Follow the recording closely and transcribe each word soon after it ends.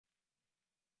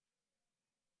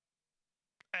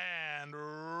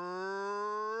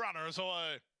$2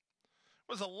 away. It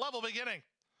was a level beginning.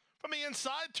 From the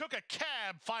inside, Took a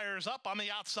Cab fires up on the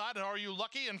outside. Are You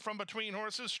Lucky? And from between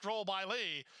horses, Stroll by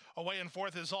Lee. Away and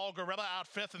forth is All Gorilla, out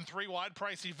fifth and 3 wide,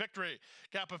 Pricey Victory.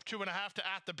 Gap of 2.5 to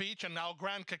At the Beach and now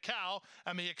Grand Cacao,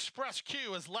 and the Express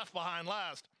Q is left behind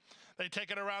last. They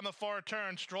take it around the far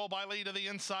turn. Stroll by Lee to the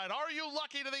inside. Are You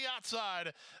Lucky to the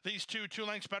outside? These two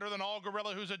lengths better than All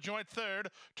Gorilla, who's a joint third.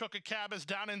 Took a Cab is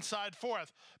down inside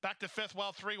fourth. Back to fifth,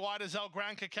 while 3 wide is El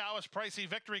Grand Cacao as Pricey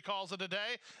Victory calls it a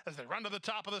day as they run to the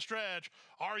top of the stretch.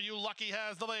 Are You Lucky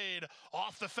has the lead.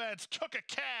 Off the fence, Took a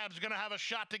Cab's going to have a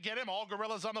shot to get him. All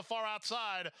Gorilla's on the far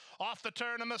outside. Off the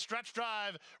turn in the stretch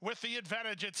drive with the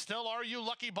advantage. It's still Are You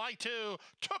Lucky by 2.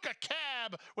 Took a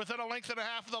Cab within a length and a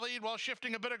half of the lead while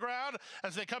shifting a bit of ground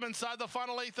as they come inside the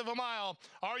final eighth of a mile.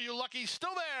 Are You Lucky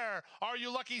still there? Are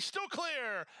You Lucky still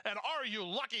clear? And Are You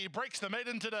Lucky breaks the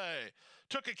maiden today.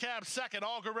 Took a Cab second,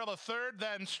 All Gorilla third,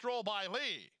 then Stroll by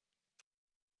Lee.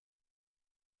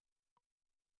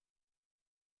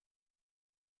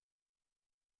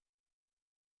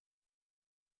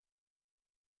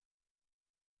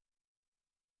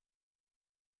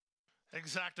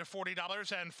 Exacta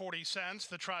 $40.40.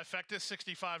 The trifecta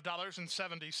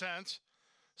 $65.70.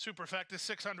 Superfecta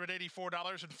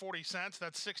 $684.40.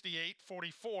 That's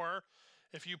 $68.44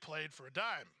 if you played for a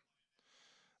dime.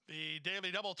 The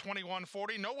daily double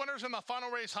 $21.40. No winners in the final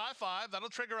race high five. That'll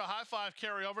trigger a high five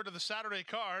carryover to the Saturday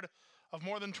card of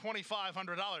more than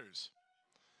 $2,500.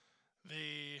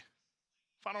 The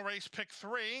final race pick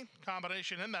 3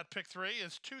 combination in that pick 3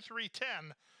 is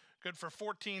 2-3-10. Good for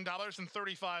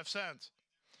 $14.35.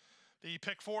 The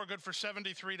pick 4 good for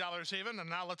 $73 even. And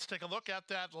now let's take a look at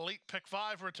that late pick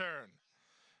 5 return.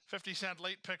 50-cent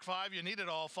late pick 5. You needed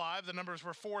all 5. The numbers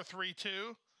were 4, 3,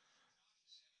 2,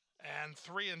 and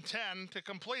 3 and 10 to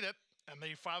complete it. And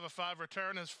the 5 of 5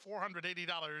 return is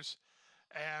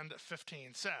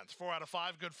 $480.15. 4 out of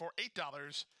 5 good for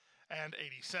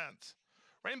 $8.80.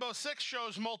 Rainbow 6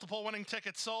 shows multiple winning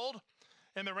tickets sold.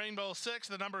 In the Rainbow 6,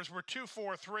 the numbers were 2,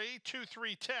 4, 3, 2,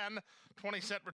 3, 10, 20-cent